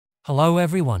Hello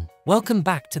everyone, welcome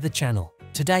back to the channel.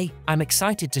 Today, I'm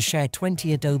excited to share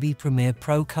 20 Adobe Premiere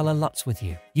Pro color LUTs with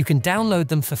you. You can download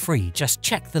them for free, just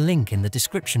check the link in the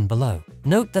description below.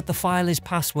 Note that the file is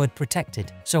password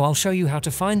protected, so I'll show you how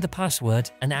to find the password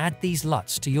and add these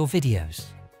LUTs to your videos.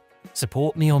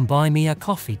 Support me on Buy Me a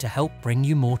Coffee to help bring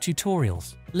you more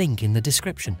tutorials, link in the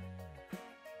description.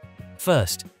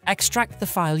 First, extract the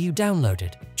file you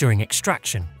downloaded. During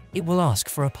extraction, it will ask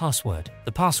for a password.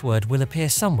 The password will appear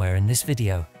somewhere in this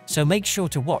video, so make sure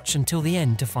to watch until the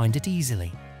end to find it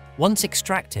easily. Once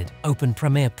extracted, open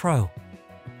Premiere Pro.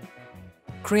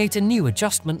 Create a new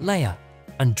adjustment layer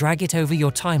and drag it over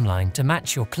your timeline to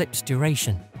match your clip's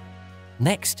duration.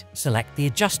 Next, select the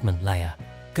adjustment layer.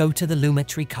 Go to the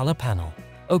Lumetri color panel.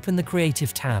 Open the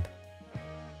Creative tab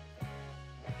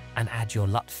and add your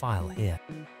LUT file here.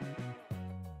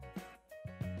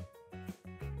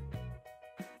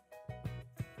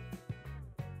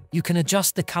 You can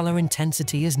adjust the color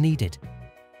intensity as needed.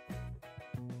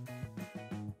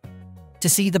 To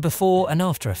see the before and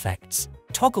after effects,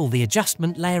 toggle the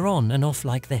adjustment layer on and off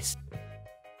like this.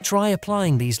 Try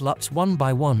applying these LUTs one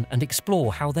by one and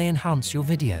explore how they enhance your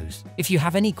videos. If you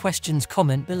have any questions,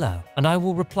 comment below, and I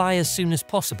will reply as soon as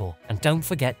possible. And don't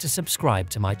forget to subscribe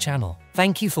to my channel.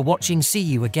 Thank you for watching. See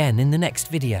you again in the next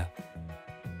video.